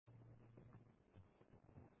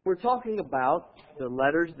We're talking about the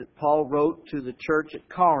letters that Paul wrote to the church at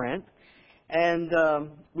Corinth. And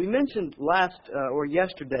we mentioned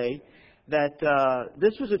yesterday that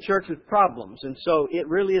this was a church with problems. And so it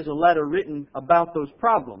really is a letter written about those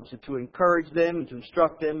problems and to encourage them and to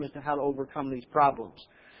instruct them as to how to overcome these problems.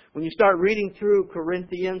 When you start reading through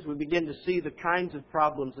Corinthians, we begin to see the kinds of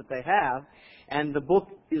problems that they have. And the book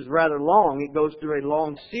is rather long. It goes through a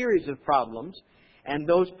long series of problems. And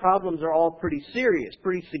those problems are all pretty serious,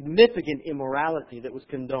 pretty significant immorality that was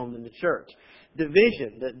condoned in the church.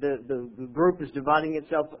 Division, the group is dividing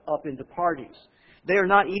itself up into parties. They are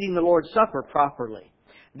not eating the Lord's Supper properly.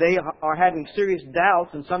 They are having serious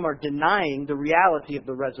doubts, and some are denying the reality of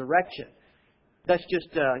the resurrection. That's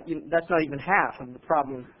not even half of the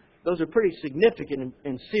problem. Those are pretty significant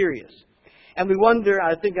and serious. And we wonder,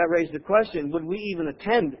 I think I raised the question, would we even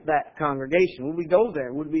attend that congregation? Would we go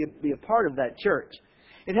there? Would we be a part of that church?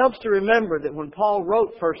 It helps to remember that when Paul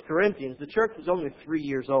wrote 1 Corinthians, the church was only 3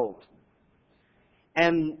 years old.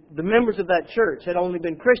 And the members of that church had only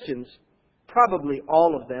been Christians, probably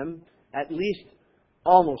all of them, at least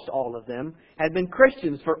almost all of them, had been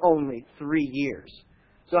Christians for only 3 years.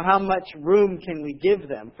 So how much room can we give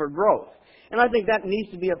them for growth? And I think that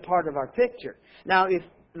needs to be a part of our picture. Now, if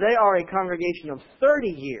they are a congregation of 30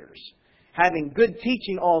 years, having good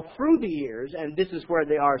teaching all through the years, and this is where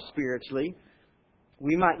they are spiritually,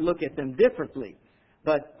 we might look at them differently.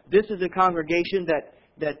 But this is a congregation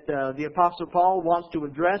that the Apostle Paul wants to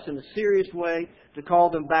address in a serious way, to call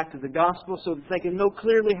them back to the gospel so that they can know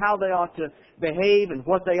clearly how they ought to behave and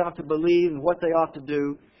what they ought to believe and what they ought to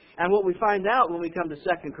do. And what we find out when we come to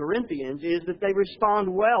 2 Corinthians is that they respond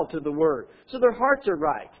well to the Word. So their hearts are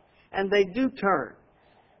right, and they do turn.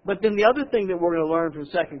 But then the other thing that we're going to learn from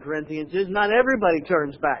 2 Corinthians is not everybody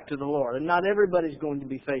turns back to the Lord, and not everybody's going to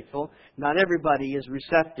be faithful. Not everybody is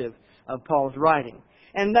receptive of Paul's writing.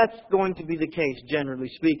 And that's going to be the case, generally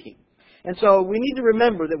speaking. And so we need to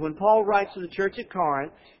remember that when Paul writes to the church at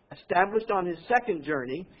Corinth, established on his second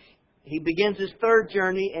journey, he begins his third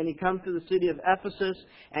journey, and he comes to the city of Ephesus,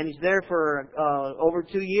 and he's there for over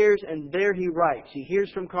 2 years, and there he writes. He hears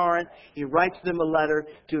from Corinth, he writes them a letter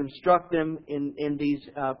to instruct them in these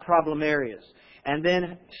problem areas. And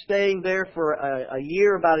then staying there for a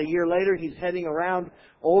year, about a year later, he's heading around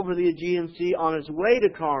over the Aegean Sea on his way to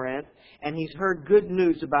Corinth, and he's heard good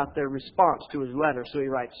news about their response to his letter, so he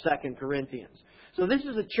writes 2 Corinthians. So this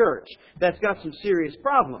is a church that's got some serious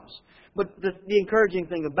problems. But the encouraging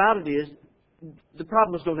thing about it is the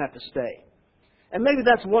problems don't have to stay. And maybe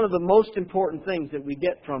that's one of the most important things that we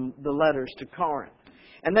get from the letters to Corinth.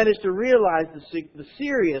 And that is to realize the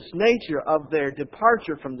serious nature of their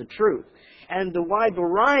departure from the truth and the wide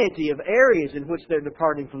variety of areas in which they're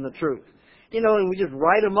departing from the truth. And we just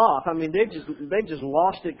write them off. I mean, they've just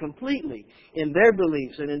lost it completely in their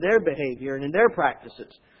beliefs and in their behavior and in their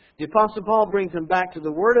practices. The Apostle Paul brings them back to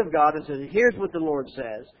the Word of God and says, here's what the Lord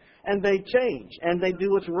says. And they change, and they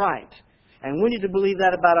do what's right. And we need to believe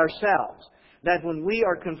that about ourselves. That when we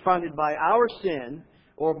are confronted by our sin,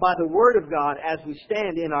 or by the Word of God as we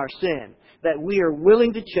stand in our sin, that we are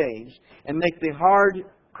willing to change and make the hard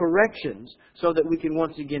corrections so that we can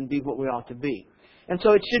once again be what we ought to be. And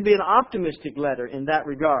so it should be an optimistic letter in that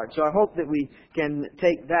regard. So I hope that we can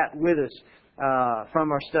take that with us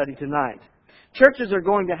from our study tonight. Churches are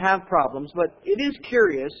going to have problems, but it is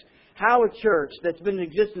curious how a church that's been in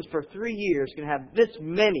existence for 3 years can have this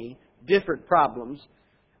many different problems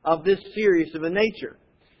of this serious of a nature.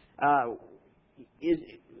 Not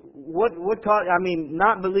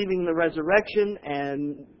believing in the resurrection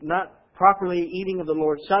and not properly eating of the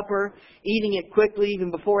Lord's Supper, eating it quickly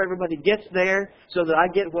even before everybody gets there so that I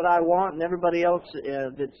get what I want and everybody else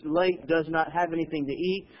that's late does not have anything to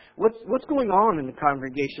eat. What's going on in a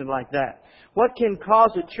congregation like that? What can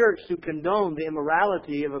cause a church to condone the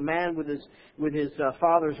immorality of a man with his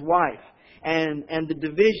father's wife and the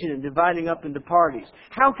division and dividing up into parties?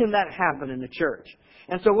 How can that happen in the church?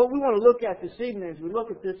 And so what we want to look at this evening as we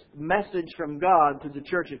look at this message from God to the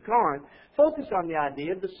church at Corinth, focus on the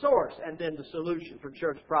idea of the source and then the solution for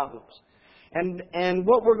church problems. And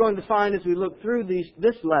what we're going to find as we look through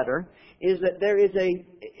this letter is that there is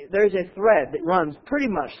a thread that runs pretty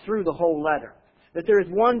much through the whole letter. That there is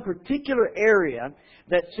one particular area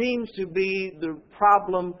that seems to be the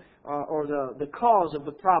problem or the cause of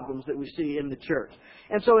the problems that we see in the church.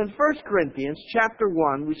 And so in 1 Corinthians chapter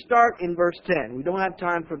 1, we start in verse 10. We don't have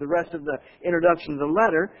time for the rest of the introduction of the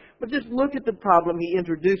letter, but just look at the problem he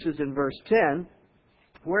introduces in verse 10.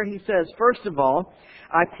 where he says, first of all,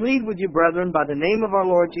 I plead with you, brethren, by the name of our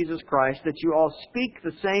Lord Jesus Christ, that you all speak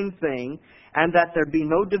the same thing, and that there be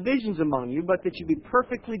no divisions among you, but that you be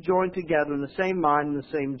perfectly joined together in the same mind and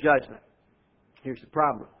the same judgment. Here's the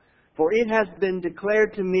problem. For it has been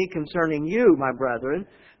declared to me concerning you, my brethren,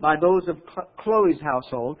 by those of Chloe's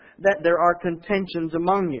household, that there are contentions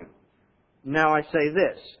among you. Now I say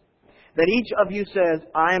this, that each of you says,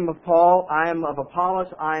 I am of Paul, I am of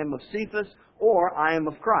Apollos, I am of Cephas, or I am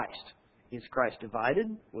of Christ. Is Christ divided?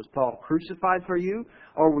 Was Paul crucified for you?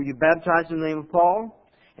 Or were you baptized in the name of Paul?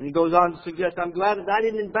 And he goes on to suggest, I'm glad that I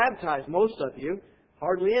didn't baptize most of you,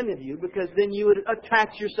 hardly any of you, because then you would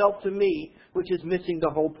attach yourself to me, which is missing the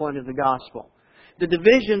whole point of the gospel. The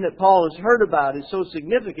division that Paul has heard about is so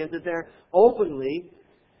significant that they're openly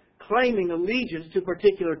claiming allegiance to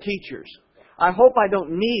particular teachers. I hope I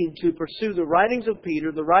don't need to pursue the writings of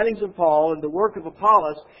Peter, the writings of Paul, and the work of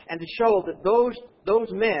Apollos, and to show that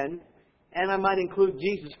those men, and I might include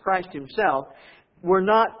Jesus Christ himself, were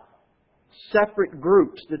not separate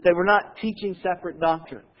groups, that they were not teaching separate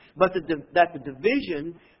doctrine, but that the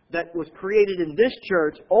division that was created in this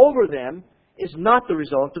church over them is not the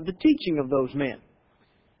result of the teaching of those men.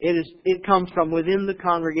 It comes from within the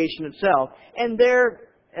congregation itself, and there are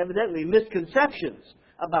evidently misconceptions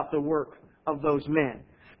about the work of those men.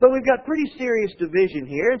 But we've got pretty serious division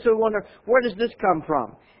here, and so we wonder, where does this come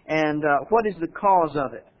from? And what is the cause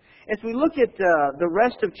of it? As we look at the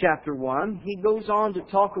rest of chapter 1, he goes on to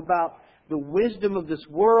talk about the wisdom of this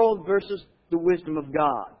world versus the wisdom of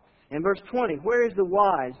God. In verse 20, where is the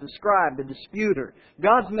wise, the scribe, the disputer?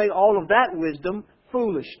 God's made all of that wisdom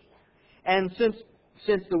foolish. And since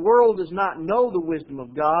the world does not know the wisdom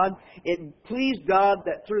of God, it pleased God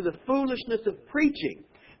that through the foolishness of preaching,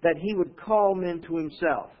 that He would call men to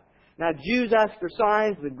Himself. Now, Jews ask for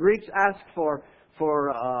signs, the Greeks ask for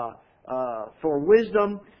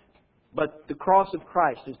wisdom, but the cross of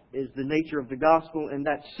Christ is the nature of the gospel, and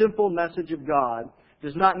that simple message of God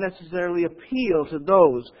does not necessarily appeal to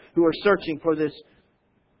those who are searching for this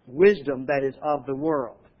wisdom that is of the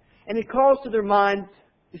world. And He calls to their mind,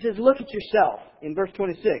 He says, look at yourself, in verse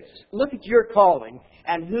 26. Look at your calling,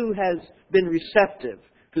 and who has been receptive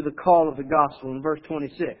to the call of the gospel, in verse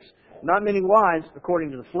 26. Not many wise, according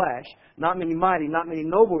to the flesh, not many mighty, not many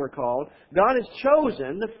noble are called. God has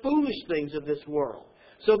chosen the foolish things of this world,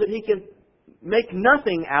 so that He can make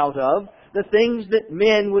nothing out of the things that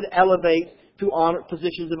men would elevate to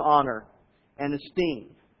positions of honor and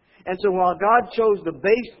esteem. And so while God chose the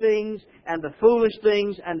base things and the foolish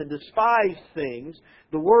things and the despised things,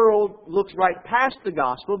 the world looks right past the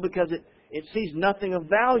gospel because it sees nothing of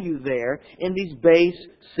value there in these base,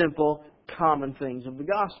 simple, common things of the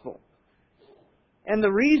gospel. And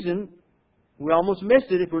the reason, we almost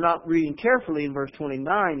missed it if we're not reading carefully in verse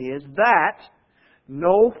 29, is that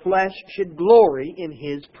no flesh should glory in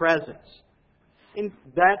His presence. And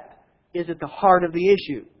that is at the heart of the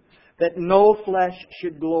issue, that no flesh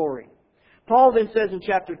should glory. Paul then says in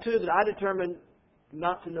chapter 2 that I determined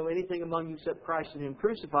not to know anything among you except Christ and Him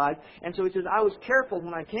crucified. And so he says, I was careful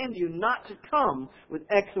when I came to you not to come with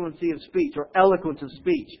excellency of speech or eloquence of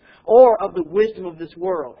speech or of the wisdom of this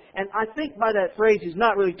world. And I think by that phrase he's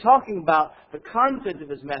not really talking about the content of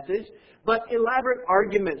his message, but elaborate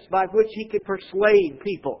arguments by which he could persuade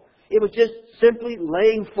people. It was just simply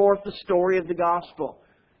laying forth the story of the gospel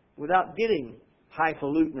without getting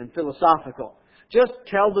highfalutin and philosophical. Just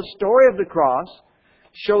tell the story of the cross,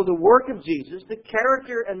 show the work of Jesus, the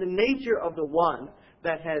character and the nature of the one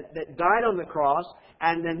that died on the cross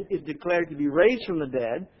and then is declared to be raised from the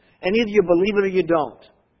dead, and either you believe it or you don't.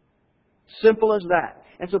 Simple as that.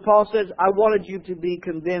 And so Paul says, I wanted you to be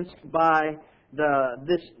convinced by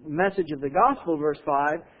this message of the gospel, verse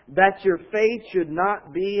 5, that your faith should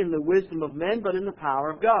not be in the wisdom of men, but in the power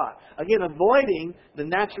of God. Again, avoiding the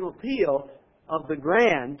natural appeal of the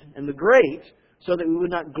grand and the great, so that we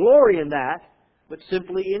would not glory in that, but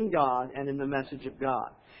simply in God and in the message of God.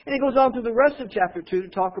 And he goes on through the rest of chapter 2 to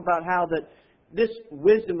talk about how that this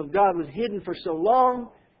wisdom of God was hidden for so long,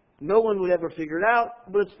 no one would ever figure it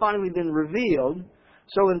out, but it's finally been revealed.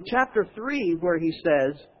 So in chapter 3, where he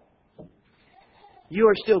says, you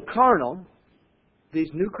are still carnal, these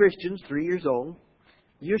new Christians, 3 years old,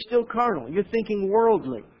 you're still carnal. You're thinking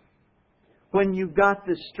worldly. When you've got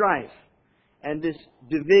this strife and this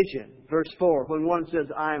division, verse 4, when one says,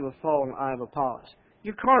 I am of Paul and I am of Apollos,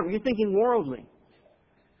 you're carnal. You're thinking worldly.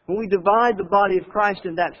 When we divide the body of Christ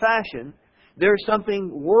in that fashion, there's something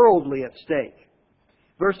worldly at stake.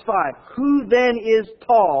 Verse 5, who then is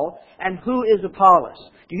Paul and who is Apollos?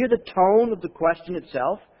 Do you hear the tone of the question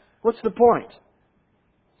itself? What's the point?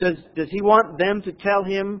 Does he want them to tell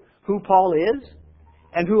him who Paul is?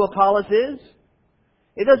 And who Apollos is?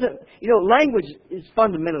 It doesn't, language is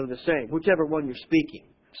fundamentally the same, whichever one you're speaking.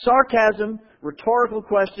 Sarcasm, rhetorical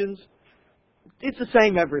questions, it's the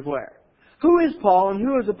same everywhere. Who is Paul and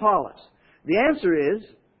who is Apollos? The answer is,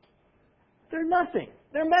 they're nothing.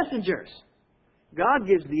 They're messengers. God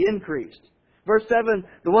gives the increase. Verse 7,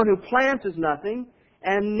 the one who plants is nothing,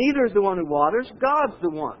 and neither is the one who waters. God's the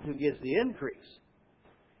one who gives the increase.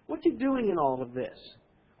 What's He doing in all of this?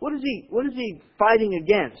 What is he fighting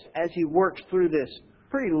against as He works through this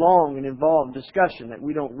pretty long and involved discussion that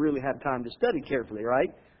we don't really have time to study carefully, right?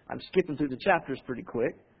 I'm skipping through the chapters pretty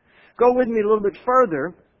quick. Go with me a little bit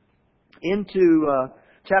further into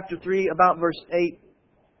chapter 3, about verse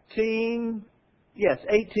 18. Yes,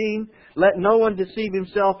 18. Let no one deceive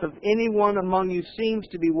himself. If anyone among you seems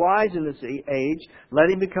to be wise in this age, let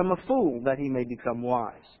him become a fool, that he may become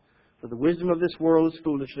wise. For the wisdom of this world is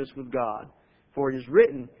foolishness with God. For it is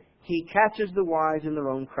written, He catches the wise in their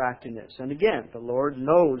own craftiness. And again, the Lord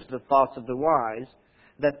knows the thoughts of the wise,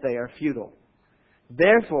 that they are futile.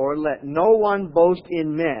 Therefore, let no one boast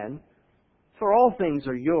in men, for all things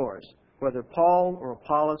are yours, whether Paul or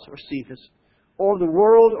Apollos or Cephas, or the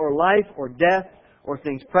world or life or death, or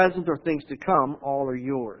things present or things to come, all are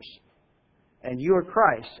yours. And you are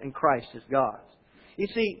Christ, and Christ is God's. You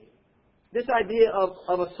see, this idea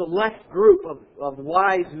of a select group of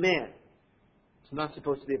wise men is not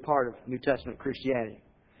supposed to be a part of New Testament Christianity.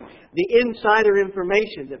 The insider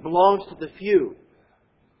information that belongs to the few,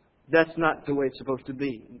 that's not the way it's supposed to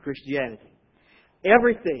be in Christianity.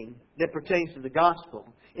 Everything that pertains to the gospel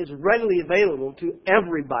is readily available to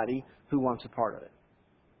everybody who wants a part of it.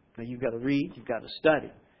 Now, you've got to read, you've got to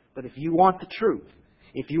study. But if you want the truth,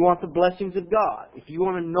 if you want the blessings of God, if you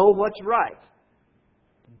want to know what's right,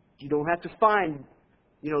 you don't have to find,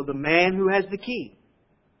 the man who has the key.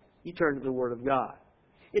 You turn to the Word of God.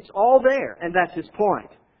 It's all there, and that's His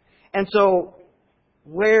point. And so,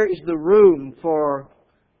 where is the room for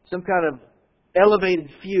some kind of elevated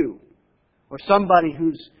few, or somebody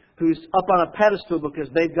who's up on a pedestal because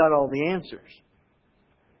they've got all the answers?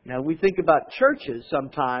 Now, we think about churches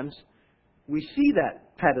sometimes, we see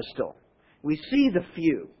that pedestal. We see the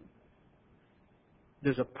few.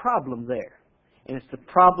 There's a problem there. And it's the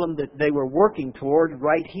problem that they were working toward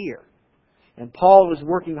right here. And Paul was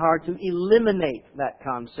working hard to eliminate that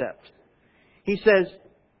concept. He says,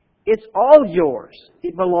 it's all yours.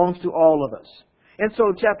 It belongs to all of us. And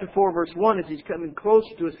so chapter 4, verse 1, as he's coming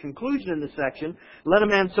closer to his conclusion in this section, let a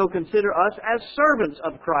man so consider us as servants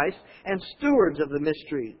of Christ and stewards of the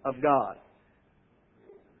mystery of God.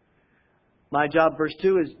 My job, verse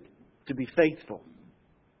 2, is to be faithful.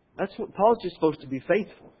 That's what Paul's just supposed to be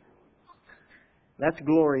faithful. That's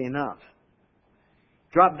glory enough.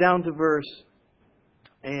 Drop down to verse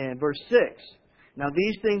 6. Now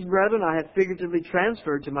these things, brethren, I have figuratively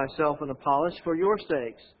transferred to myself and Apollos for your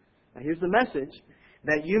sakes. Now here's the message.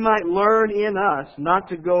 That you might learn in us not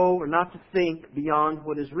to go or not to think beyond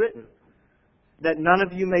what is written. That none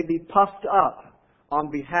of you may be puffed up on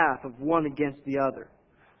behalf of one against the other.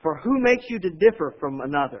 For who makes you to differ from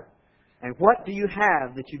another? And what do you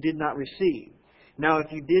have that you did not receive? Now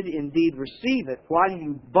if you did indeed receive it, why do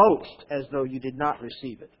you boast as though you did not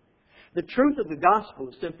receive it? The truth of the gospel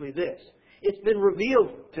is simply this. It's been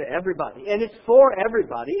revealed to everybody, and it's for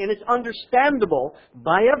everybody, and it's understandable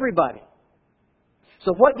by everybody.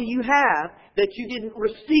 So what do you have that you didn't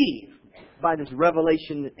receive by this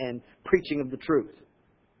revelation and preaching of the truth?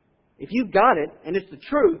 If you've got it, and it's the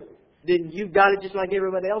truth, then you've got it just like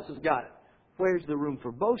everybody else has got it. Where's the room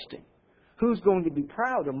for boasting? Who's going to be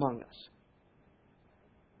proud among us?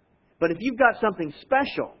 But if you've got something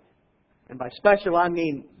special, and by special I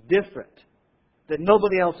mean different, that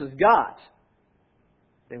nobody else has got,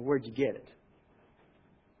 then where'd you get it?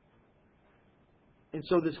 And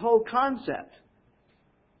so this whole concept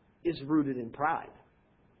is rooted in pride.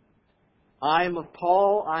 I am of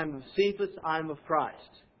Paul, I am of Cephas, I am of Christ.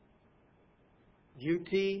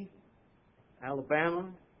 UT,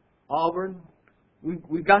 Alabama, Auburn,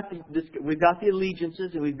 we've got the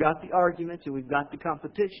allegiances, and we've got the arguments, and we've got the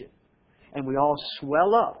competition. And we all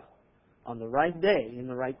swell up on the right day in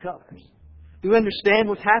the right colors. Do you understand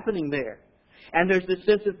what's happening there? And there's this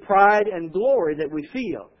sense of pride and glory that we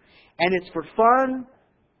feel. And it's for fun,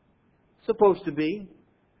 supposed to be.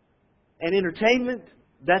 And entertainment,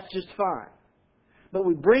 that's just fine. But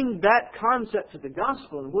we bring that concept to the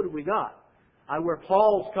gospel, and what have we got? I wear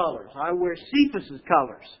Paul's colors. I wear Cephas's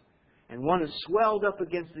colors. And one is swelled up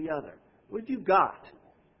against the other. What have you got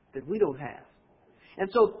that we don't have? And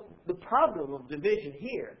so the problem of division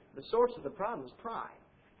here, the source of the problem is pride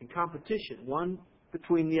and competition, one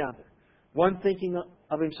between the other. One thinking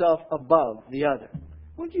of himself above the other.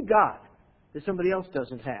 What you got that somebody else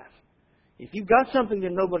doesn't have? If you've got something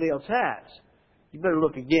that nobody else has, you better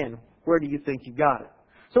look again. Where do you think you got it?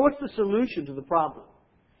 So what's the solution to the problem?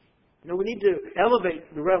 We need to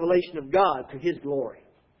elevate the revelation of God to His glory.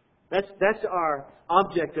 That's our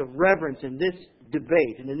object of reverence in this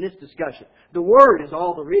debate and in this discussion. The Word is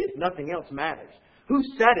all there is. Nothing else matters. Who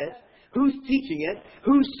said it? Who's teaching it?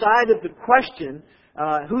 Whose side of the question,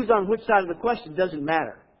 who's on which side of the question doesn't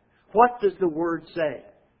matter. What does the Word say?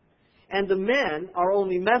 And the men are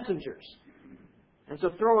only messengers. And so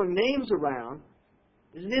throwing names around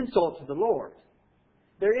is an insult to the Lord.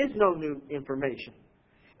 There is no new information.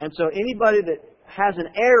 And so anybody that has an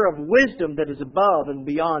air of wisdom that is above and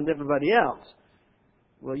beyond everybody else,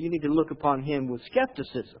 well, you need to look upon him with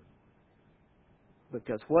skepticism.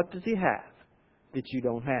 Because what does he have that you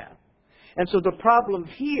don't have? And so the problem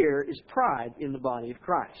here is pride in the body of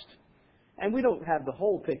Christ. And we don't have the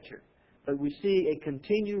whole picture, but we see a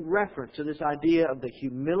continued reference to this idea of the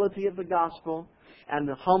humility of the gospel and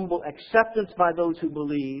the humble acceptance by those who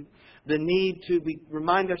believe, the need to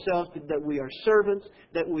remind ourselves that we are servants,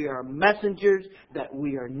 that we are messengers, that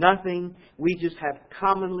we are nothing. We just have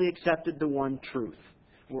commonly accepted the one truth.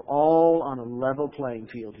 We're all on a level playing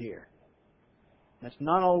field here. That's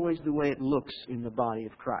not always the way it looks in the body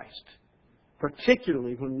of Christ,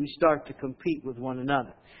 particularly when we start to compete with one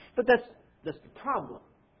another. But that's the problem.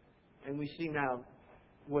 And we see now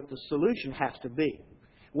what the solution has to be.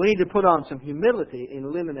 We need to put on some humility and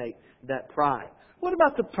eliminate that pride. What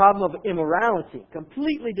about the problem of immorality?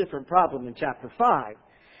 Completely different problem in chapter 5.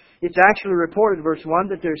 It's actually reported, verse 1,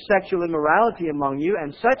 that there's sexual immorality among you,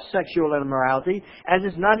 and such sexual immorality as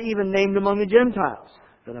is not even named among the Gentiles,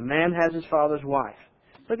 that a man has his father's wife.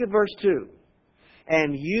 Look at verse 2.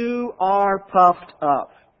 And you are puffed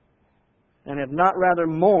up, and have not rather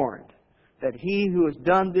mourned, that he who has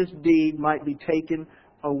done this deed might be taken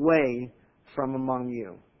away from among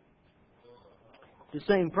you. The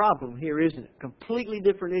same problem here, isn't it? Completely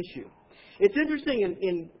different issue. It's interesting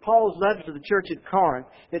in Paul's letter to the church at Corinth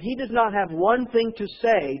that he does not have one thing to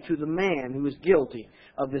say to the man who is guilty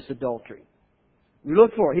of this adultery. We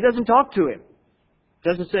look for it. He doesn't talk to him.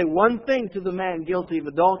 Doesn't say one thing to the man guilty of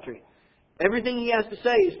adultery. Everything he has to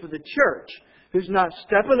say is for the church who's not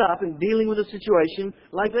stepping up and dealing with the situation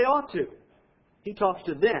like they ought to. He talks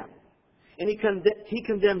to them. And he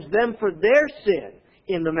condemns them for their sin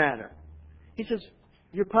in the matter. He says,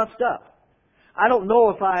 you're puffed up. I don't know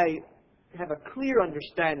if I have a clear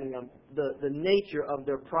understanding of the nature of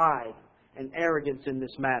their pride and arrogance in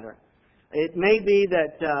this matter. It may be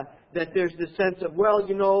that there's this sense of, well,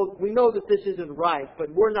 we know that this isn't right, but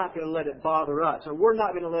we're not going to let it bother us, or we're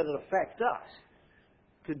not going to let it affect us.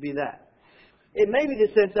 Could be that. It may be the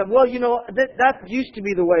sense of, well, that used to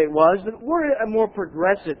be the way it was, but we're a more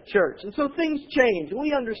progressive church. And so things change.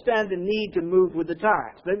 We understand the need to move with the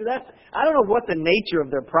times. Maybe I don't know what the nature of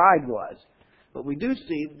their pride was. But we do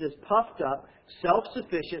see this puffed up,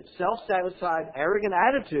 self-sufficient, self-satisfied, arrogant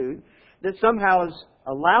attitude that somehow has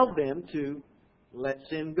allowed them to let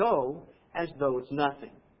sin go as though it's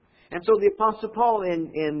nothing. And so the Apostle Paul,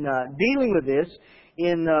 in dealing with this,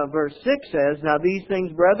 in verse 6 says, now these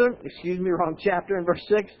things, brethren, wrong chapter, in verse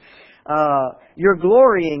 6, your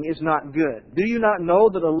glorying is not good. Do you not know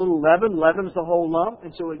that a little leaven leavens the whole lump?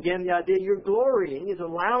 And so again, the idea your glorying is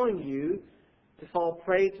allowing you to fall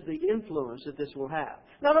prey to the influence that this will have.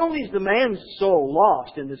 Not only is the man's soul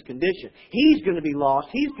lost in this condition, he's going to be lost,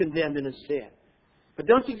 he's condemned in his sin. But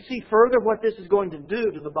don't you see further what this is going to do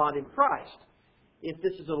to the body of Christ if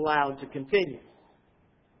this is allowed to continue?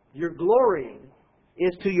 Your glorying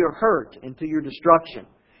is to your hurt and to your destruction.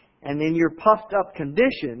 And in your puffed up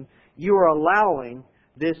condition, you are allowing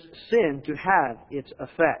this sin to have its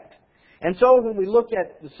effect. And so when we look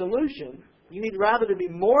at the solution, you need rather to be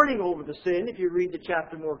mourning over the sin, if you read the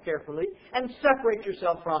chapter more carefully, and separate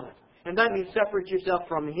yourself from it. And that means separate yourself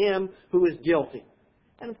from him who is guilty.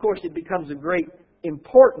 And of course it becomes a great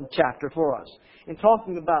important chapter for us in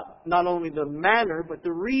talking about not only the manner, but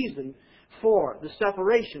the reason for the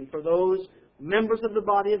separation for those members of the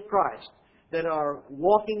body of Christ that are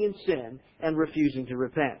walking in sin and refusing to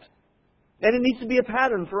repent. And it needs to be a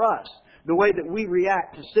pattern for us, the way that we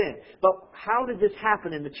react to sin. But how did this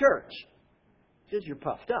happen in the church? It says you're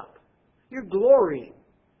puffed up. You're glorying.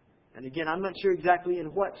 And again, I'm not sure exactly in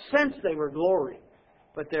what sense they were glorying,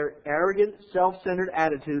 but their arrogant, self-centered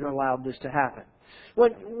attitude allowed this to happen.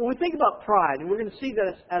 When we think about pride, and we're going to see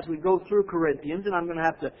that as we go through Corinthians, and I'm going to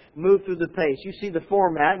have to move through the pace. You see the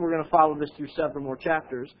format. We're going to follow this through several more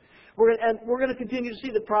chapters. We're going to continue to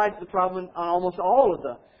see the pride is the problem on almost all of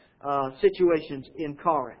the situations in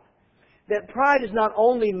Corinth. That pride is not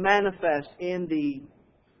only manifest in the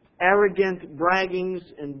arrogant braggings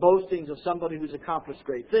and boastings of somebody who's accomplished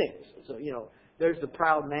great things. So, there's the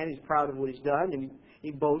proud man. He's proud of what he's done, and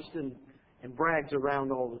he boasts and brags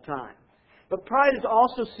around all the time. But pride is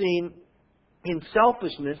also seen in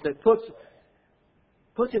selfishness that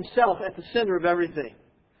puts himself at the center of everything.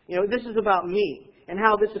 This is about me and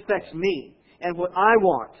how this affects me and what I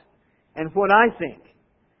want and what I think.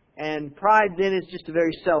 And pride then is just a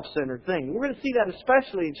very self-centered thing. We're going to see that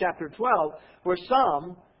especially in chapter 12, where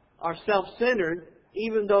some are self-centered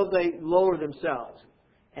even though they lower themselves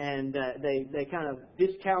and they kind of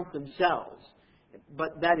discount themselves.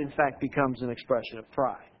 But that in fact becomes an expression of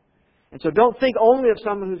pride. And so don't think only of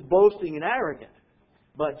someone who's boasting and arrogant,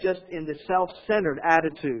 but just in the self-centered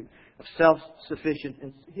attitude of self-sufficient,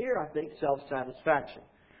 and here I think self-satisfaction.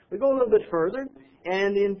 We go a little bit further,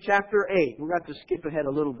 and in chapter 8, we're going to have to skip ahead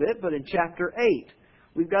a little bit, but in chapter 8,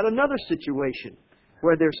 we've got another situation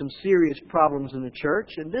where there's some serious problems in the church,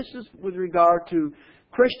 and this is with regard to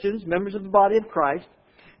Christians, members of the body of Christ,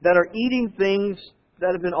 that are eating things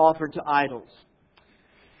that have been offered to idols.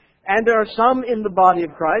 And there are some in the body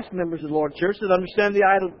of Christ, members of the Lord's Church, that understand the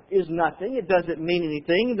idol is nothing. It doesn't mean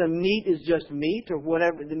anything. The meat is just meat, or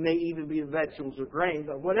whatever. It may even be vegetables or grain.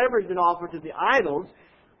 But whatever has been offered to the idols,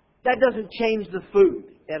 that doesn't change the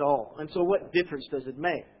food at all. And so what difference does it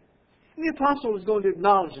make? And the apostle is going to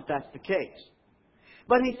acknowledge that that's the case.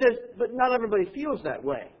 But he says, but not everybody feels that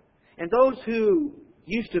way. And those who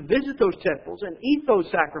used to visit those temples and eat those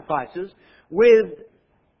sacrifices with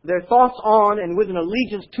their thoughts on and with an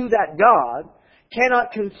allegiance to that God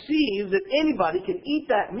cannot conceive that anybody can eat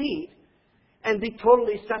that meat and be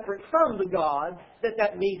totally separate from the God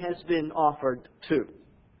that meat has been offered to.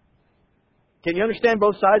 Can you understand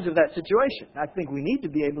both sides of that situation? I think we need to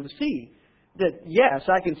be able to see that, yes,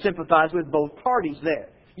 I can sympathize with both parties there.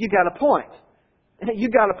 You got a point. You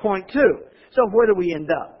got a point too. So where do we end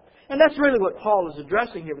up? And that's really what Paul is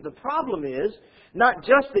addressing here. But the problem is not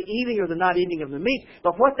just the eating or the not eating of the meat,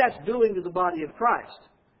 but what that's doing to the body of Christ.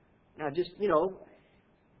 Now,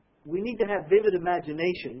 we need to have vivid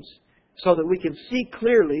imaginations so that we can see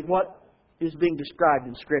clearly what is being described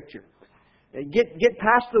in Scripture. Get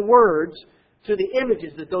past the words to the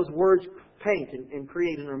images that those words paint and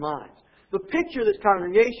create in our minds. But picture this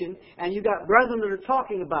congregation, and you've got brethren that are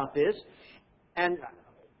talking about this, and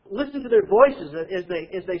listen to their voices as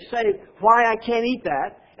they say why I can't eat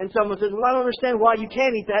that. And someone says, well, I don't understand why you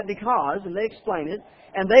can't eat that because, and they explain it,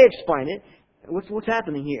 and they explain it. What's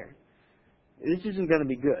happening here? This isn't going to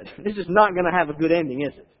be good. This is not going to have a good ending,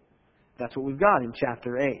 is it? That's what we've got in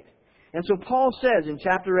chapter 8. And so Paul says in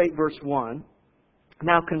chapter 8, verse 1,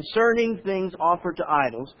 now concerning things offered to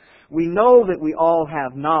idols, we know that we all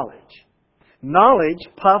have knowledge. Knowledge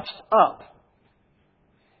puffs up.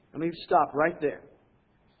 Let me stop right there.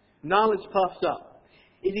 Knowledge puffs up.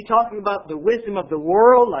 Is he talking about the wisdom of the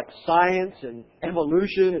world, like science and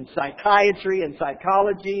evolution and psychiatry and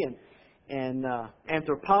psychology and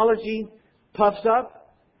anthropology puffs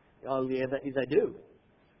up? Oh, yeah, yes, I do.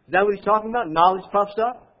 Is that what he's talking about? Knowledge puffs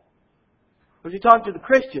up? Or is he talking to the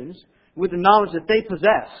Christians with the knowledge that they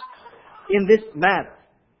possess in this matter?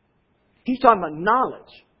 He's talking about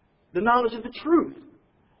knowledge. The knowledge of the truth.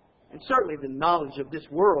 And certainly the knowledge of this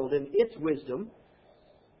world and its wisdom.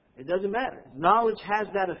 It doesn't matter. Knowledge has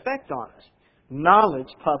that effect on us. Knowledge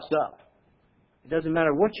puffs up. It doesn't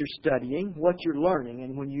matter what you're studying, what you're learning,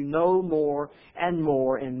 and when you know more and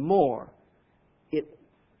more and more, it's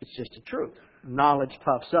just the truth. Knowledge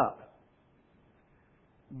puffs up.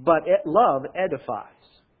 But love edifies.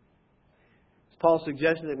 Is Paul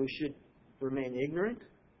suggesting that we should remain ignorant?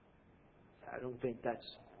 I don't think that's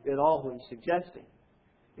at all what he's suggesting.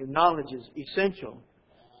 Knowledge is essential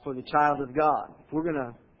for the child of God. If we're going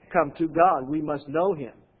to come to God, we must know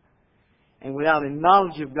Him. And without a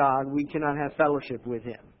knowledge of God, we cannot have fellowship with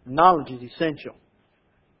Him. Knowledge is essential.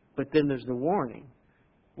 But then there's the warning.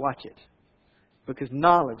 Watch it. Because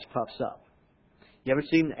knowledge puffs up. You ever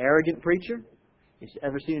seen an arrogant preacher? You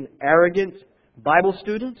ever seen an arrogant Bible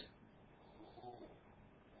student?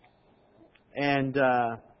 And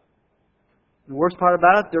the worst part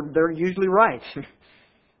about it, they're usually right.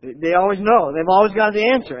 They always know. They've always got the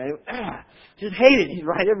answer. Just hate it. He's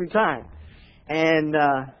right every time. And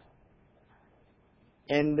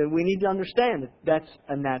we need to understand that that's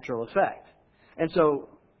a natural effect. And so,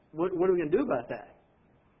 what are we going to do about that?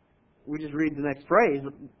 We just read the next phrase.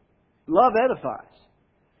 Love edifies.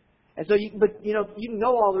 And so, you can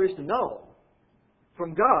know all there is to know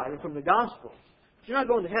from God and from the gospel. But you're not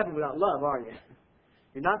going to heaven without love, are you?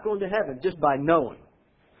 You're not going to heaven just by knowing.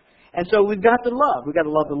 And so we've got to love. We've got to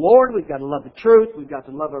love the Lord. We've got to love the truth. We've got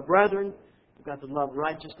to love our brethren. We've got the love of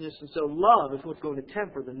righteousness, and so love is what's going to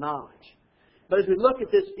temper the knowledge. But as we look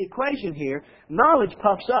at this equation here, knowledge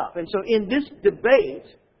puffs up. And so in this debate,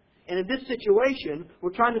 and in this situation,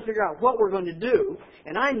 we're trying to figure out what we're going to do.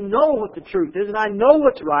 And I know what the truth is, and I know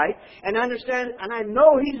what's right, and I understand, and I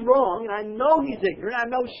know he's wrong, and I know he's ignorant, I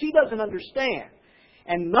know she doesn't understand.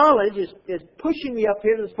 And knowledge is pushing me up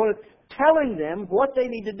here to this point of telling them what they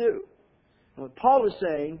need to do. And what Paul is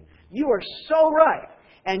saying, you are so right,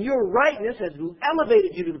 and your rightness has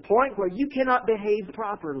elevated you to the point where you cannot behave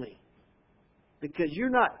properly. Because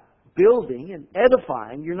you're not building and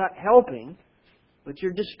edifying, you're not helping, but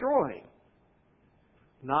you're destroying.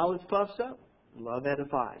 Knowledge puffs up, love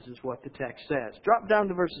edifies, is what the text says. Drop down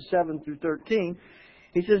to verses 7 through 13.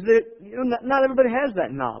 He says that not everybody has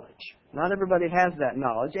that knowledge. Not everybody has that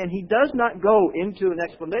knowledge. And he does not go into an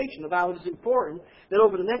explanation of how it is important that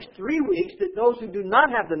over the next 3 weeks that those who do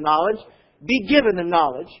not have the knowledge be given the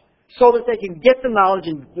knowledge so that they can get the knowledge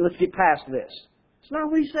and let's get past this. It's not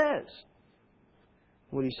what he says.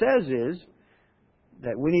 What he says is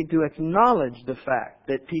that we need to acknowledge the fact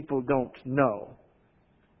that people don't know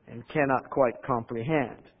and cannot quite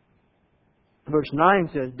comprehend. Verse 9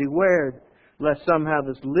 says, beware lest somehow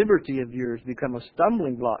this liberty of yours become a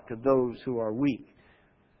stumbling block to those who are weak.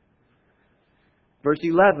 Verse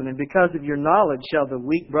 11, and because of your knowledge shall the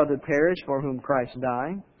weak brother perish for whom Christ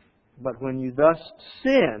died. But when you thus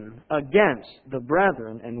sin against the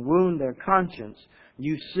brethren and wound their conscience,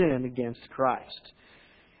 you sin against Christ.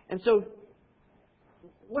 And so,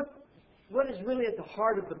 what is really at the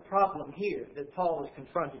heart of the problem here that Paul is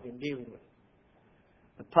confronted in dealing with?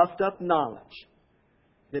 The puffed up knowledge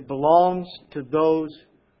that belongs to those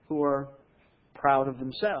who are proud of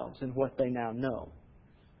themselves and what they now know.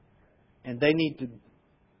 And they need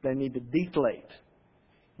to deflate,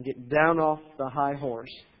 get down off the high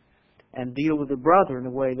horse, and deal with the brother in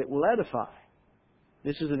a way that will edify.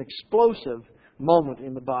 This is an explosive moment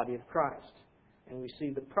in the body of Christ. And we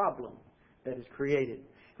see the problem that is created.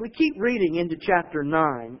 We keep reading into chapter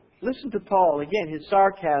 9. Listen to Paul, again, his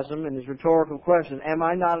sarcasm and his rhetorical question. Am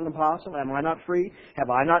I not an apostle? Am I not free? Have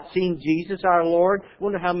I not seen Jesus our Lord? I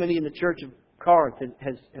wonder how many in the church of Corinth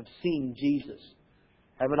have seen Jesus.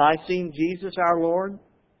 Haven't I seen Jesus our Lord?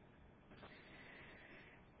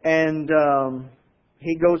 And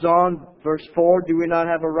he goes on, verse 4, do we not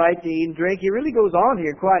have a right to eat and drink? He really goes on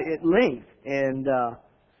here quite at length.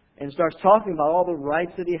 And starts talking about all the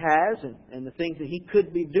rights that he has and the things that he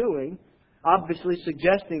could be doing, obviously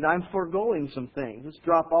suggesting that I'm foregoing some things. Let's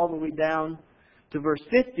drop all the way down to verse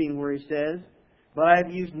 15 where he says, but I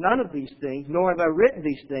have used none of these things, nor have I written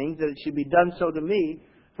these things, that it should be done so to me,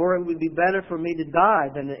 for it would be better for me to die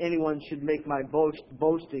than that anyone should make my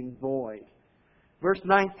boasting void. Verse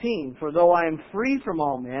 19, for though I am free from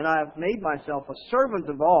all men, I have made myself a servant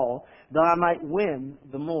of all, that I might win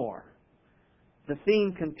the more. The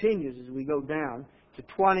theme continues as we go down to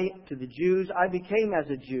 20. To the Jews, I became as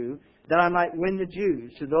a Jew, that I might win the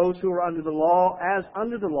Jews. To those who are under the law, as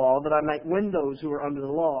under the law, that I might win those who are under the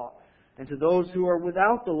law. And to those who are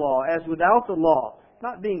without the law, as without the law,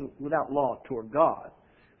 not being without law toward God,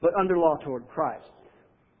 but under law toward Christ.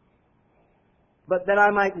 But that I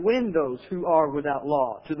might win those who are without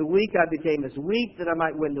law. To the weak I became as weak, that I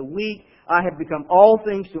might win the weak. I have become all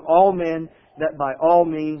things to all men, that by all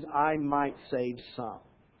means I might save some.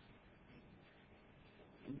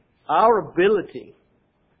 Our ability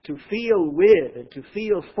to feel with and to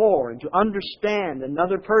feel for and to understand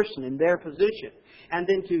another person in their position, and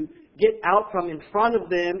then to get out from in front of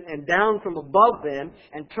them and down from above them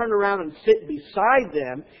and turn around and sit beside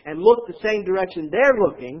them and look the same direction they're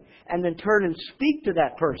looking, and then turn and speak to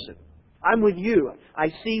that person. I'm with you. I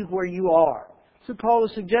see where you are. That's what Paul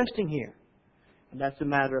is suggesting here. And that's a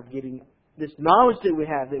matter of getting this knowledge that we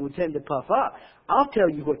have that would tend to puff up. I'll tell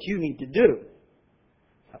you what you need to do.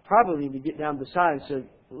 I probably need to get down beside and say,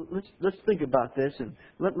 let's think about this and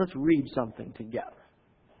let's read something together.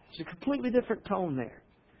 It's a completely different tone there.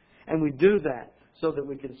 And we do that so that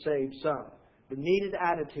we can save some. The needed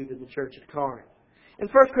attitude of the church at Corinth. In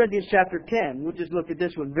 1 Corinthians chapter 10, we'll just look at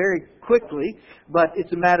this one very quickly, but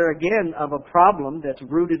it's a matter again of a problem that's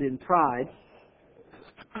rooted in pride.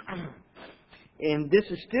 And this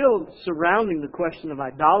is still surrounding the question of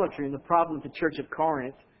idolatry and the problem the church of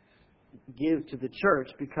Corinth gives to the church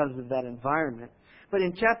because of that environment. But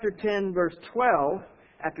in chapter 10, verse 12,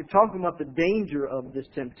 after talking about the danger of this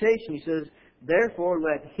temptation, he says, therefore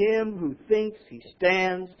let him who thinks he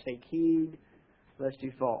stands take heed lest he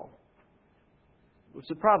fall. What's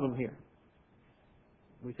the problem here?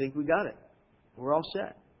 We think we got it. We're all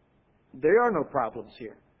set. There are no problems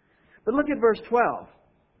here. But look at verse 12.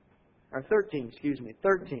 Or 13,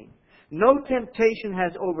 13. No temptation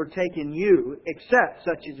has overtaken you except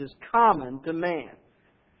such as is common to man.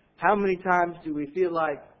 How many times do we feel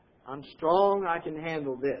like, I'm strong, I can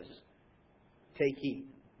handle this? Take heed.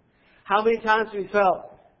 How many times have we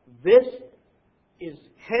felt, this is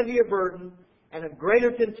heavier burden and a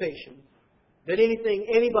greater temptation than anything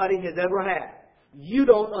anybody has ever had? You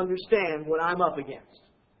don't understand what I'm up against.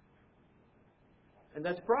 And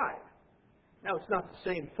that's pride. Now, it's not the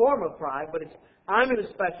same form of pride, but it's, I'm in a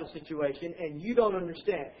special situation and you don't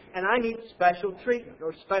understand. And I need special treatment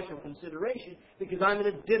or special consideration because I'm in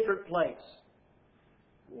a different place.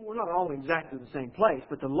 We're not all in exactly the same place,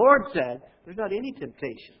 but the Lord said there's not any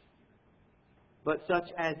temptation, but such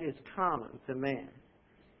as is common to man.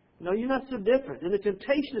 No, you're not so different, and the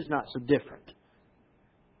temptation is not so different.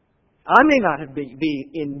 I may not be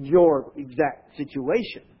in your exact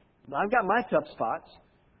situation, but I've got my tough spots,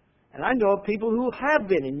 and I know of people who have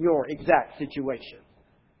been in your exact situation.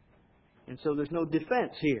 And so there's no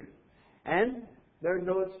defense here. And there are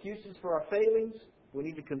no excuses for our failings. We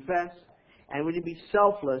need to confess, and we need to be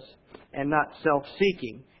selfless and not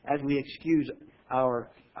self-seeking as we excuse our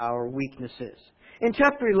weaknesses. In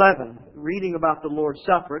chapter 11, reading about the Lord's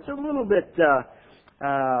Supper, it's a little bit,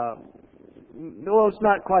 well, it's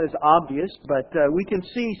not quite as obvious, but we can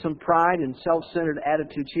see some pride and self-centered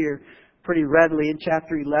attitudes here pretty readily in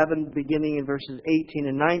chapter 11, beginning in verses 18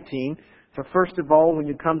 and 19. For first of all, when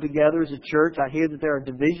you come together as a church, I hear that there are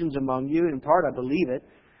divisions among you. In part, I believe it.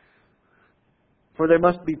 For there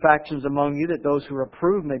must be factions among you, that those who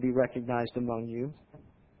approve may be recognized among you.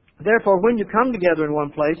 Therefore, when you come together in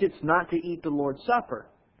one place, it's not to eat the Lord's Supper.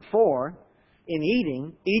 For, in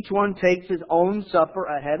eating, each one takes his own supper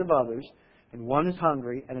ahead of others, and one is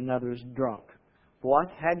hungry and another is drunk. What?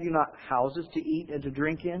 Have you not houses to eat and to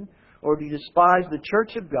drink in? Or do you despise the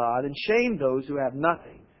church of God and shame those who have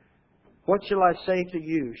nothing? What shall I say to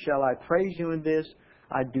you? Shall I praise you in this?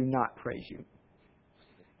 I do not praise you.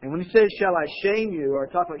 And when he says, shall I shame you, or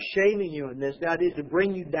talk about shaming you in this, the idea is to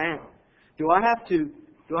bring you down. Do I have to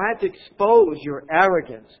expose your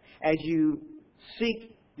arrogance as you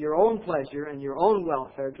seek your own pleasure and your own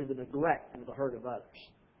welfare to the neglect and the hurt of others?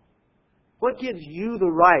 What gives you the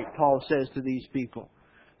right, Paul says to these people,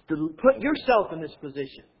 to put yourself in this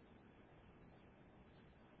position?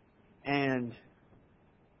 And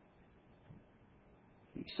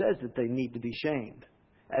he says that they need to be shamed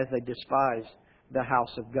as they despise the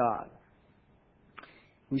house of God.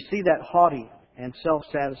 We see that haughty and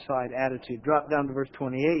self-satisfied attitude. Drop down to verse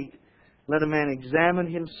 28. Let a man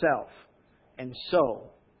examine himself, and so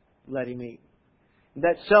let him eat.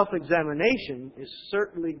 That self-examination is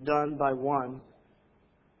certainly done by one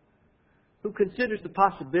who considers the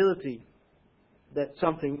possibility that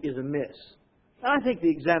something is amiss. And I think the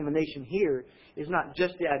examination here is not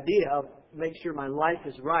just the idea of make sure my life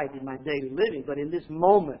is right in my daily living, but in this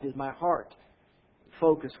moment is my heart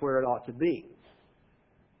focused where it ought to be.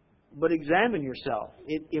 But examine yourself.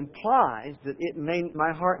 It implies that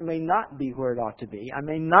my heart may not be where it ought to be. I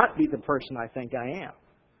may not be the person I think I am.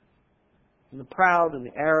 And the proud and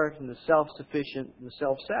the arrogant and the self-sufficient and the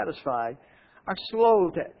self-satisfied are slow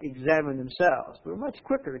to examine themselves. But we're much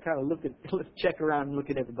quicker to kind of check around and look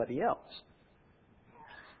at everybody else.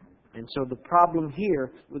 And so the problem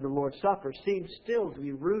here with the Lord's Supper seems still to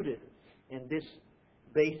be rooted in this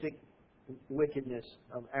basic wickedness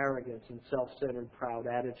of arrogance and self-centered, proud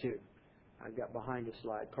attitude. I've got behind a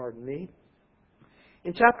slide, pardon me.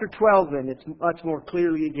 In chapter 12, then, it's much more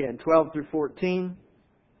clearly again, 12 through 14.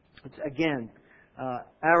 It's again,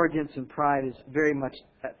 arrogance and pride is very much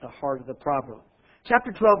at the heart of the problem.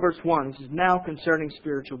 Chapter 12, verse 1, this is now concerning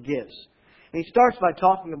spiritual gifts. And he starts by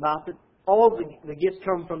talking about that all the gifts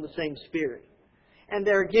come from the same Spirit. And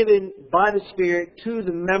they're given by the Spirit to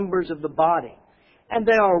the members of the body. And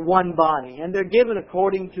they are one body. And they're given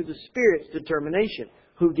according to the Spirit's determination.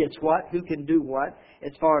 Who gets what? Who can do what?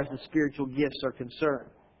 As far as the spiritual gifts are concerned.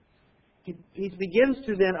 He begins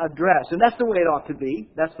to then address, and that's the way it ought to be.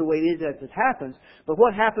 That's the way it is as it happens. But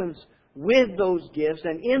what happens with those gifts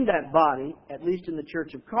and in that body, at least in the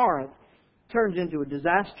church of Corinth, turns into a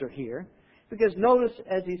disaster here. Because notice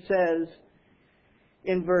as he says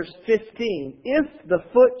in verse 15, if the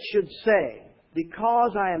foot should say,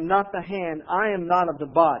 because I am not the hand, I am not of the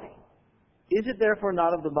body. Is it therefore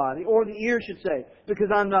not of the body? Or the ear should say, because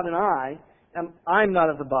I'm not an eye, I'm not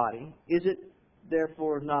of the body. Is it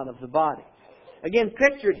therefore not of the body? Again,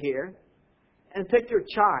 pictured here, and picture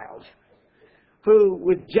a child who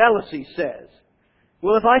with jealousy says,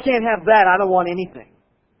 well, if I can't have that, I don't want anything.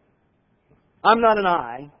 I'm not an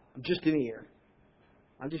eye, I'm just an ear.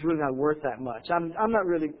 I'm just really not worth that much. I'm not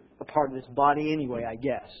really a part of this body anyway, I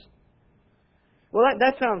guess. Well,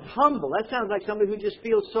 that sounds humble. That sounds like somebody who just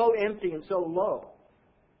feels so empty and so low.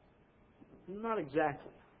 Not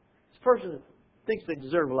exactly. This person thinks they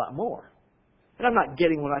deserve a lot more. And I'm not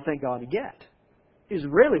getting what I think I ought to get. Is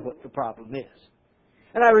really what the problem is.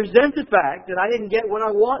 And I resent the fact that I didn't get what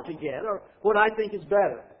I want to get or what I think is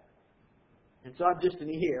better. And so I'm just an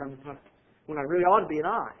ear when I really ought to be an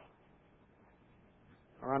eye.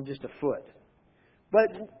 Or I'm just a foot.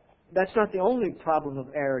 But that's not the only problem of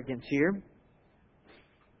arrogance here.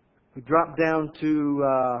 We drop down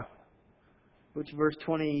to, which verse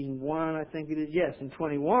 21, I think it is? Yes, in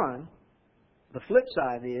 21. The flip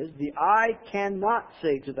side is, the eye cannot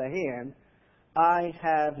say to the hand, I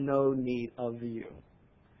have no need of you.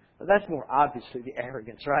 Now, that's more obviously the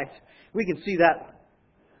arrogance, right? We can see that.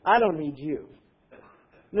 I don't need you.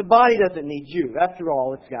 The body doesn't need you. After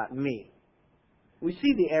all, it's got me. We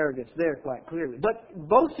see the arrogance there quite clearly. But in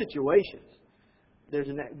both situations,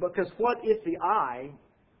 because what if the eye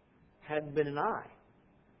hadn't been an eye?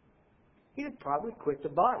 He'd have probably quit the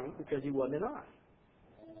body because he wasn't an eye.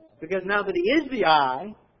 Because now that he is the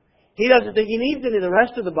eye, he doesn't think he needs any of the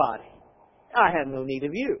rest of the body. I have no need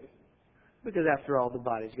of you. Because after all, the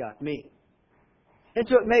body's got me. And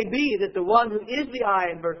so it may be that the one who is the eye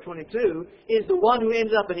in verse 22 is the one who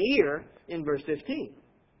ends up an ear in verse 15.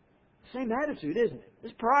 Same attitude, isn't it?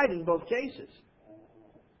 There's pride in both cases.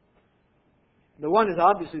 The one is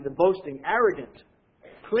obviously the boasting, arrogant,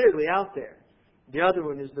 clearly out there. The other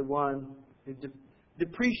one is the one who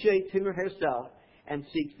depreciates him or herself and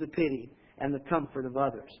seeks the pity and the comfort of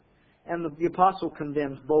others. And the apostle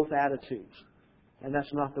condemns both attitudes. And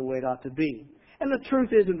that's not the way it ought to be. And the truth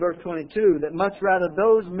is in verse 22 that much rather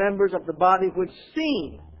those members of the body which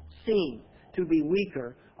seem to be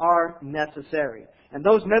weaker are necessary. And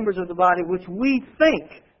those members of the body which we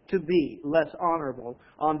think to be less honorable,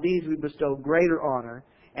 on these we bestow greater honor,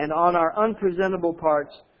 and on our unpresentable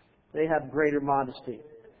parts they have greater modesty.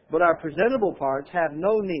 But our presentable parts have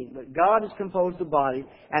no need, but God has composed the body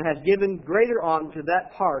and has given greater honor to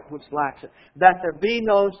that part which lacks it, that there be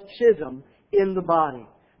no schism in the body,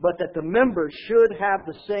 but that the members should have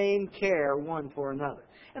the same care one for another.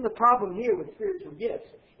 And the problem here with spiritual gifts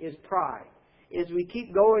is pride. As we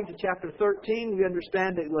keep going to chapter 13, we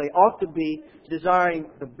understand that we ought to be desiring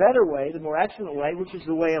the better way, the more excellent way, which is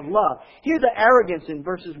the way of love. Here's the arrogance in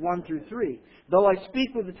verses 1 through 3. Though I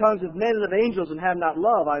speak with the tongues of men and of angels and have not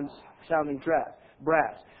love, I'm sounding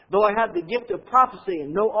brass. Though I have the gift of prophecy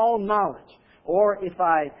and know all knowledge, or if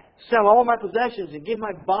I sell all my possessions and give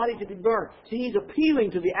my body to be burned. See, he's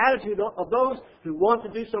appealing to the attitude of those who want to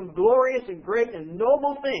do some glorious and great and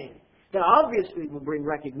noble thing that obviously will bring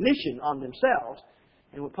recognition on themselves.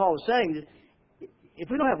 And what Paul is saying is, if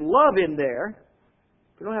we don't have love in there,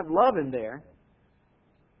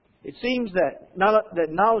 it seems that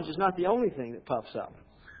knowledge is not the only thing that puffs up.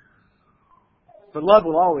 But love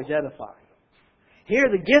will always edify. Here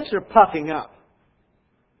the gifts are puffing up.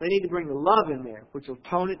 They need to bring the love in there, which will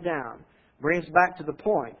tone it down, bring us back to the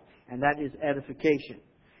point, and that is edification.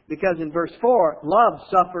 Because in verse 4, love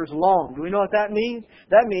suffers long. Do we know what that means?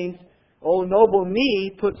 That means, oh, noble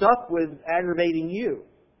me puts up with aggravating you.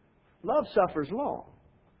 Love suffers long.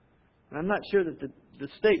 And I'm not sure that the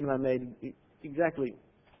statement I made exactly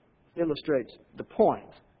illustrates the point.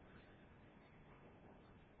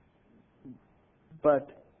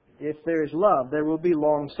 But if there is love, there will be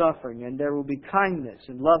long suffering, and there will be kindness.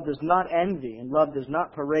 And love does not envy, and love does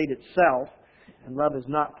not parade itself, and love is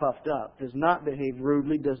not puffed up, does not behave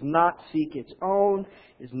rudely, does not seek its own,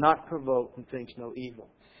 is not provoked, and thinks no evil.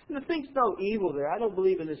 And the thinks no evil there, I don't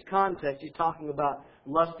believe in this context he's talking about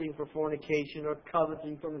lusting for fornication or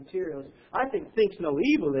coveting for materials. I think thinks no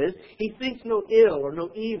evil is, he thinks no ill or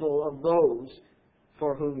no evil of those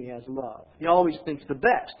for whom he has love. He always thinks the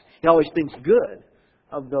best. He always thinks good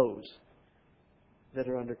of those that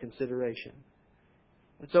are under consideration.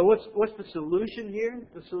 And so what's the solution here?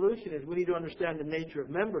 The solution is we need to understand the nature of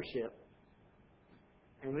membership.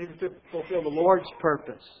 And we need to fulfill the Lord's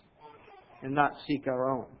purpose and not seek our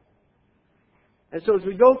own. And so as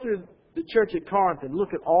we go through the church at Corinth and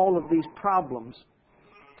look at all of these problems,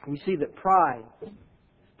 we see that pride is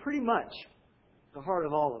pretty much the heart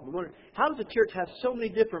of all of them. How does the church have so many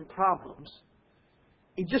different problems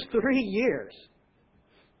in just 3 years?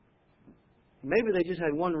 Maybe they just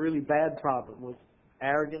had one really bad problem with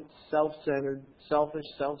arrogant, self-centered, selfish,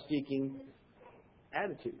 self-seeking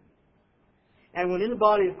attitude. And when in the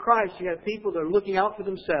body of Christ you have people that are looking out for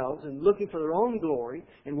themselves and looking for their own glory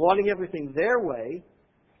and wanting everything their way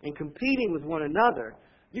and competing with one another,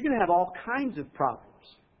 you're going to have all kinds of problems.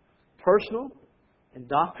 Personal and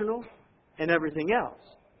doctrinal and everything else.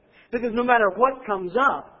 Because no matter what comes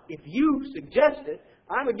up, if you suggest it,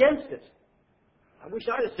 I'm against it. I wish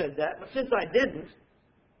I'd have said that, but since I didn't,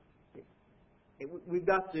 we've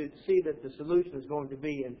got to see that the solution is going to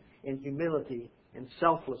be in humility and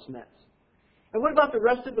selflessness. And what about the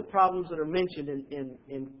rest of the problems that are mentioned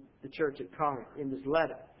in the church at Corinth, in this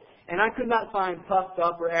letter? And I could not find puffed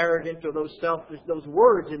up or arrogant or those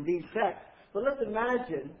words in these texts. But let's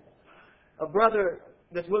imagine a brother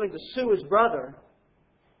that's willing to sue his brother,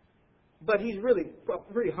 but he's really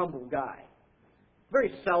a pretty humble guy.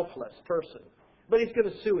 Very selfless person. But he's going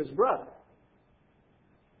to sue his brother.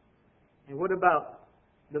 And what about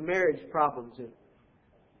the marriage problems?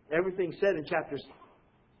 Everything said in chapter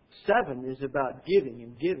 7 is about giving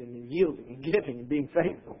and giving and yielding and giving and being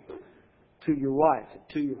faithful to your wife and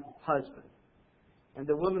to your husband. And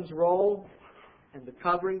the woman's role and the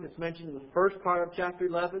covering that's mentioned in the first part of chapter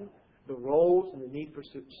 11, the roles and the need for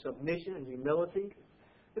submission and humility.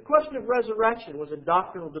 The question of resurrection was a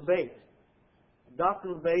doctrinal debate. A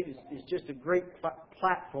doctrinal debate is just a great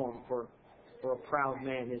platform for a proud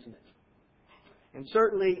man, isn't it? And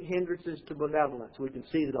certainly hindrances to benevolence. We can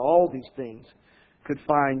see that all these things could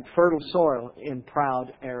find fertile soil in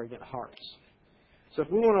proud, arrogant hearts. So if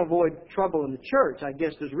we want to avoid trouble in the church, I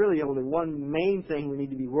guess there's really only one main thing we need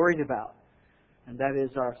to be worried about. And that is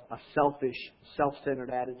a selfish, self-centered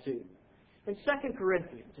attitude. In 2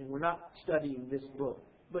 Corinthians, and we're not studying this book,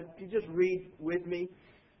 but if you just read with me,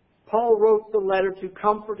 Paul wrote the letter to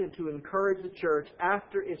comfort and to encourage the church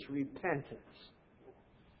after its repentance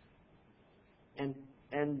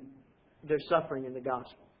and their suffering in the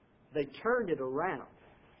gospel. They turned it around.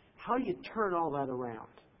 How do you turn all that around?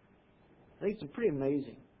 I think it's pretty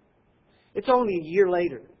amazing. It's only a year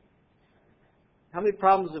later. How many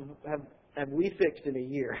problems have we fixed in a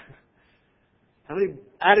year? How many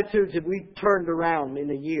attitudes have we turned around in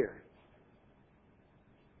a year?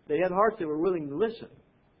 They had hearts that were willing to listen.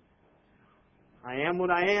 I am what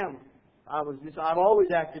I am. I've always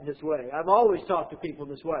acted this way. I've always talked to people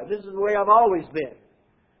this way. This is the way I've always been.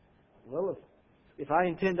 Well, if I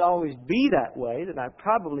intend to always be that way, then I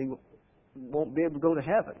probably won't be able to go to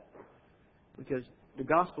heaven. Because the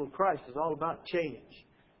gospel of Christ is all about change,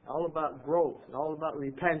 all about growth, and all about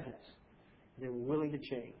repentance. They were willing to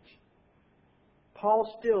change.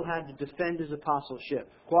 Paul still had to defend his apostleship.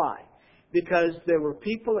 Why? Because there were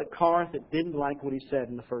people at Corinth that didn't like what he said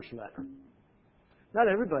in the first letter. Not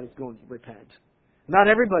everybody's going to repent. Not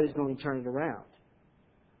everybody's going to turn it around.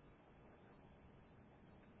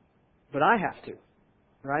 But I have to.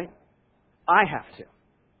 Right? I have to.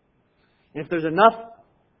 And if there's enough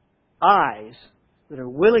eyes that are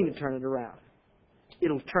willing to turn it around,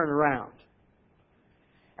 it'll turn around.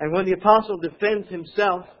 And when the apostle defends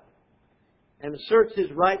himself and asserts his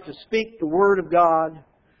right to speak the Word of God,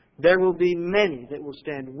 there will be many that will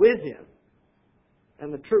stand with him,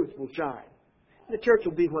 and the truth will shine. The church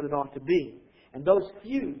will be what it ought to be. And those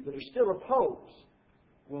few that are still opposed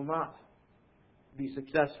will not be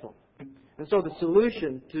successful. And so the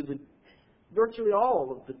solution to virtually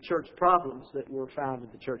all of the church problems that were found in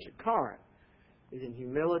the church at Corinth is in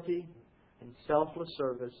humility and selfless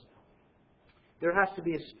service. There has to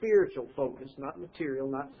be a spiritual focus, not material,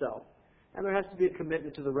 not self. And there has to be a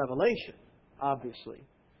commitment to the revelation, obviously.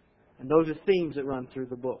 And those are themes that run through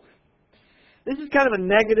the book. This is kind of a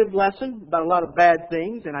negative lesson about a lot of bad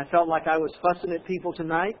things, and I felt like I was fussing at people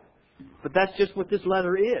tonight. But that's just what this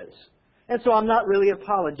letter is. And so I'm not really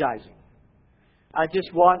apologizing. I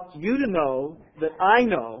just want you to know that I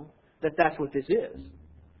know that that's what this is.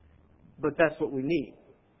 But that's what we need,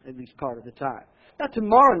 at least part of the time. Now,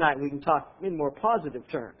 tomorrow night we can talk in more positive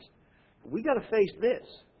terms. We've got to face this,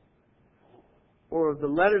 or the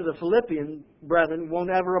letter to the Philippian brethren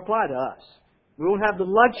won't ever apply to us. We won't have the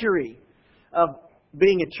luxury of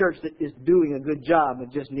being a church that is doing a good job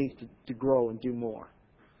and just needs to grow and do more.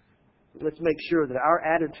 Let's make sure that our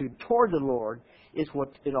attitude toward the Lord is what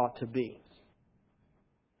it ought to be.